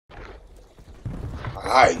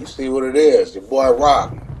Alright, you see what it is. Your boy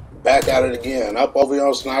Rock, back at it again. Up over here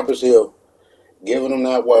on Sniper's Hill, giving them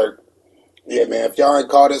that work. Yeah, man, if y'all ain't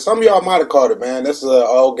caught it, some of y'all might have caught it, man. This is an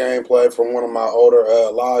old gameplay from one of my older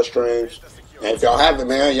live streams. And if y'all haven't,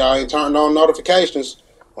 man, y'all ain't turned on notifications.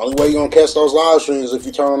 Only way you're going to catch those live streams is if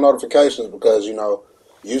you turn on notifications because, you know,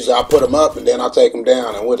 usually I put them up and then I take them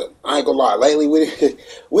down. And with it, I ain't gonna lie, lately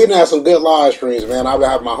we done had some good live streams, man. I've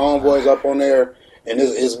had my homeboys up on there, and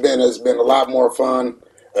it's been a lot more fun.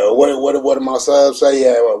 What did my subs say?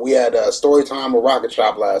 Yeah, we had story time with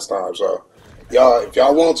Rocknchop last time. So y'all, if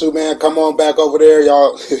y'all want to, man, come on back over there,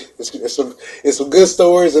 y'all. it's some good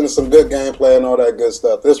stories and some good gameplay and all that good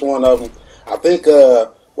stuff. This one of them, I think.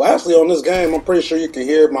 Well, actually, on this game, I'm pretty sure you can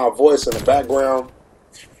hear my voice in the background.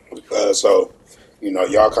 So, you know,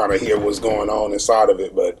 y'all kind of hear what's going on inside of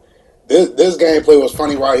it. But this gameplay was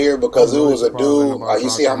funny right here because it was a dude. Like you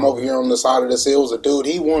see, I'm over here on the side of this. It was a dude.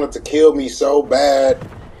 He wanted to kill me so bad,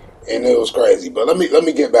 and it was crazy. But let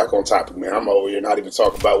me get back on topic, man. I'm over here not even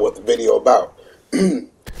talking about what the video about.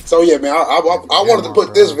 So yeah, man, I wanted to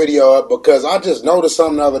put this video up because I just noticed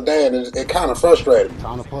something the other day, and it kind of frustrated me.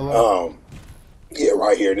 Time to pull up. Yeah,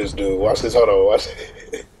 right here, this dude. Watch this. Hold on. Watch.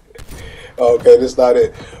 Okay, this not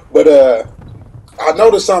it. But I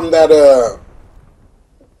noticed something that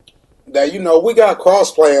you know, we got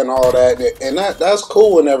crossplay and all that, and that's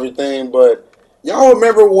cool and everything. But y'all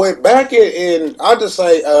remember when back in I just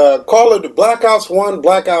say Call of the Black Ops 1,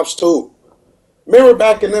 Black Ops 2. Remember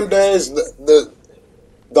back in them days, the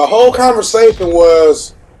whole conversation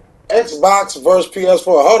was Xbox versus PS4.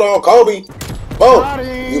 Hold on, Kobe. Boom.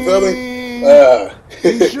 You feel me?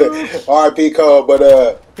 R.I.P. Cole,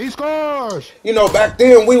 but he scores. you know, back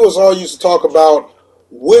then we was all used to talk about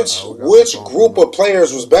which group of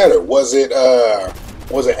players was better. Was it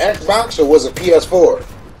Xbox or was it PS4?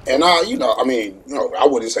 And I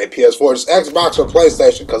wouldn't say PS4. It's Xbox or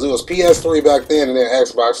PlayStation because it was PS3 back then and then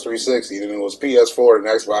Xbox 360, and it was PS4 and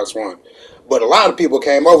Xbox One. But a lot of people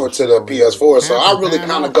came over to the PS4, so I really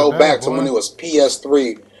kind of go back to when it was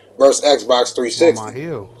PS3 versus Xbox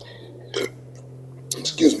 360.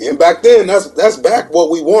 Excuse me. And back then, that's back what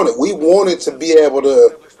we wanted. We wanted to be able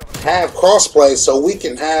to have crossplay so we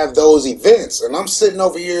can have those events. And I'm sitting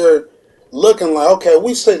over here looking like, okay,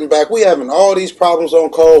 we sitting back. We having all these problems on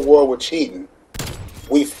Cold War with cheating.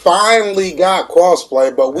 We finally got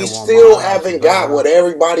crossplay, but we still haven't got what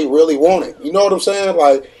everybody really wanted. You know what I'm saying?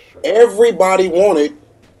 Like, everybody wanted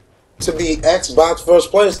to be Xbox versus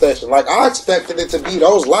PlayStation. Like, I expected it to be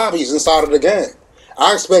those lobbies inside of the game.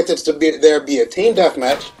 I expected to be there be a team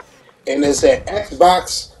deathmatch, and it said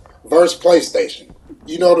Xbox versus PlayStation.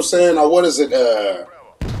 You know what I'm saying? Or what is it? The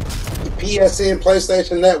PSN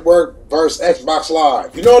PlayStation Network versus Xbox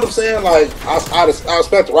Live. You know what I'm saying? Like I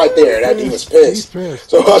expect it right there. That he was pissed.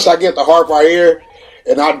 So once I get the harp right here,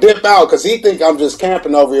 and I dip out because he think I'm just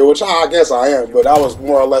camping over here, which I guess I am. But I was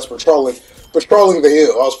more or less patrolling the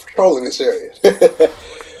hill. I was patrolling this area.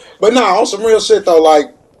 But nah, on some real shit though,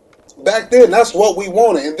 like. Back then, that's what we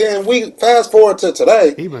wanted. And then we fast forward to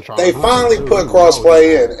today, they finally put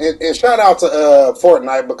crossplay in. And shout out to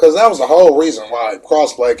Fortnite, because that was the whole reason why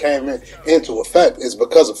crossplay came into effect is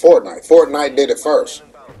because of Fortnite. Fortnite did it first.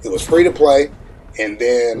 It was free to play. And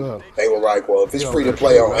then they were like, well, if it's free to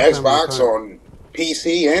play on Xbox, on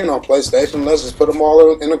PC, and on PlayStation, let's just put them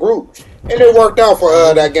all in a group. And it worked out for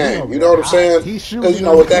that game. You know what I'm saying? Because, you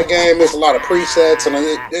know, with that game, it's a lot of presets, and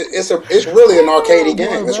it's really an arcadey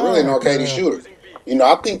game. It's really an arcadey shooter. You know,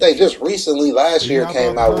 I think they just recently, last year,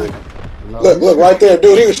 came out with... Look, right there,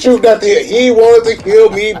 dude. He was shooting at the... He wanted to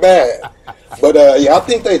kill me bad. But, yeah, I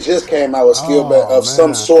think they just came out with skill of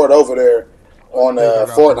some sort over there on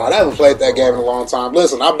Fortnite. I haven't played that game in a long time.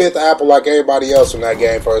 Listen, I bit the apple like everybody else when that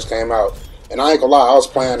game first came out. And I ain't gonna lie, I was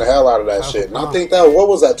playing the hell out of that shit. And I think that, what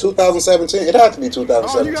was that, 2017? It had to be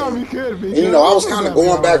 2017. You gotta be kidding me. And, you know, I was kind of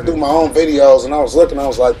going back through my own videos, and I was looking, I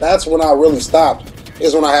was like, that's when I really stopped,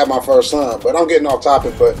 is when I had my first son. But I'm getting off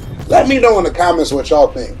topic, but let me know in the comments what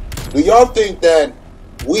y'all think. Do y'all think that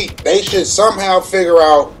they should somehow figure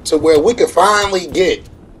out to where we could finally get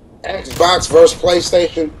Xbox versus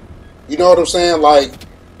PlayStation? You know what I'm saying? Like,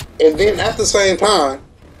 and then at the same time,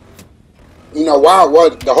 you know,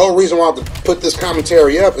 the whole reason why I have to put this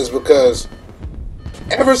commentary up is because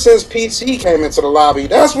ever since PC came into the lobby,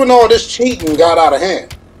 that's when all this cheating got out of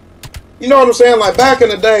hand. You know what I'm saying? Like back in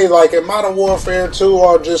the day, like in Modern Warfare 2,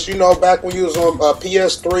 or just, you know, back when you was on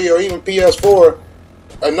PS3 or even PS4,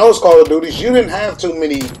 and those Call of Duties, you didn't have too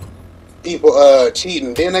many people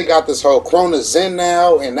cheating. Then they got this whole Corona Zen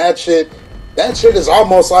now, and that shit is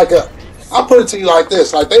almost like a... I'll put it to you like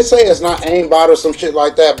this. Like, they say it's not aimbot or some shit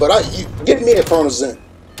like that, but you give me a Corona Zen.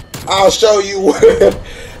 I'll show you where.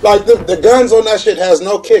 Like the guns on that shit has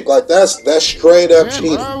no kick. Like that's straight up Yeah,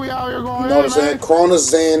 cheating. bro, we out here You going know what I'm saying? anime. Cronus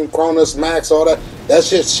Zen, Cronus Max, all that. That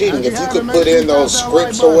shit's cheating. As you If you have it, could make put sure in you tap those that like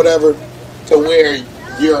scripts or button. whatever to where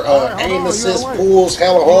your All right, hold aim on. You gotta assist wait. pulls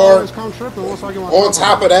hella You hard. always come tripping once I get my On stuff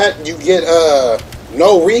top of on. that, you get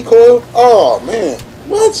no recoil. Oh man,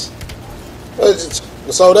 what?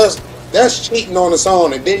 So that's cheating on its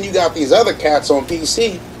own. And then you got these other cats on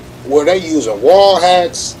PC where they using wall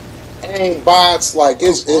hacks, aim bots. Like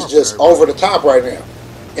it's just over the top right now.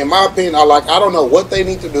 In my opinion, I don't know what they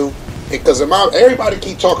need to do because everybody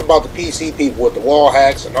keep talking about the PC people with the wall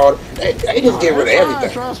hacks and all. They need to get rid of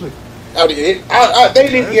everything. Trust me. They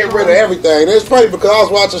need to get rid of everything. And it's funny because I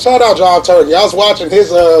was watching, shout out John Turkey. I was watching his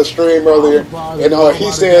stream earlier, and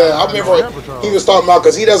he said, I remember he was talking about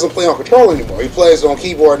because he doesn't play on controller anymore. He plays on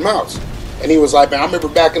keyboard and mouse. And he was like, man, I remember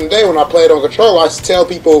back in the day when I played on controller, I used to tell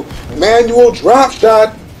people manual drop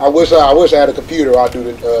shot. I wish I had a computer. I'd do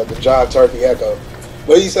the John Turkey echo.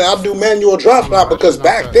 But he said I'd do manual drop shot because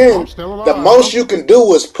back then the most you can do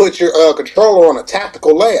was put your controller on a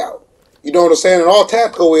tactical layout. You know what I'm saying? And all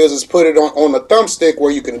tactical is put it on a thumbstick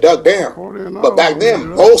where you can duck down. But back then,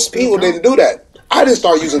 most people didn't do that. I didn't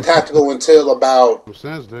start using tactical until about,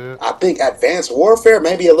 I think, Advanced Warfare,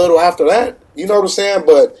 maybe a little after that. You know what I'm saying?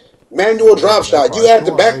 But manual drop shot, you had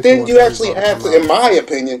to, back then, you actually had to, in my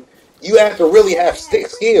opinion, you have to really have stick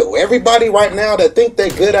skill. Everybody right now that think they're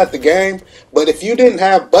good at the game, but if you didn't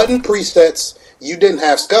have button presets, you didn't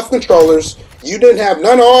have scuff controllers, you didn't have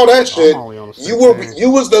none of all that shit, you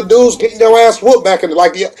was the dudes getting your ass whooped back in the,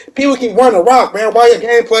 like, people keep running rock, man. Why your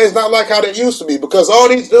gameplay is not like how they used to be? Because all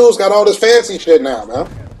these dudes got all this fancy shit now, man.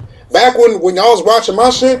 Back when y'all was watching my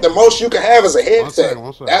shit, the most you could have is a headset.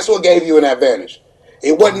 That's what gave you an advantage.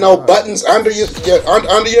 It wasn't no buttons under your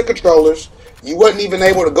controllers. You wasn't even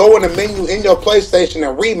able to go in the menu in your PlayStation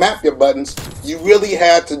and remap your buttons. You really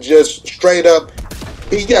had to just straight up.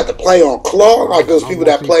 You had to play on claw, like those people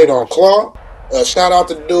that played on claw. Shout out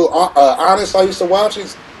to the dude Honest. I used to watch.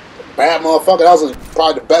 He's a bad motherfucker. That was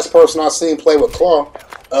probably the best person I've seen play with claw.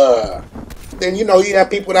 Then you have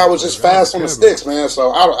people that was just fast on the sticks, man.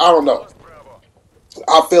 So I don't know.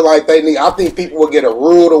 I feel like I think people would get a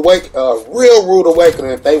real rude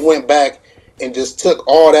awakening if they went back and just took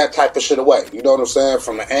all that type of shit away. You know what I'm saying?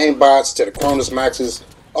 From the aimbots to the Cronus Maxes,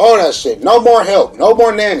 all that shit. No more help. No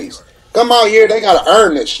more nannies. Come out here, they gotta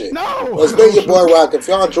earn this shit. No. Let's be your boy Rock. If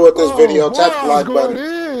y'all enjoyed this video, tap the like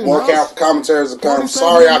button. More commentaries to come.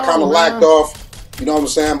 Sorry I kind of lacked off. You know what I'm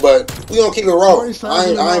saying? But we gonna keep it rolling.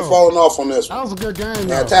 I ain't falling off on this one. That was a good game.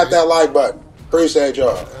 Yeah, tap that like button. Appreciate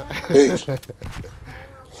y'all. Peace.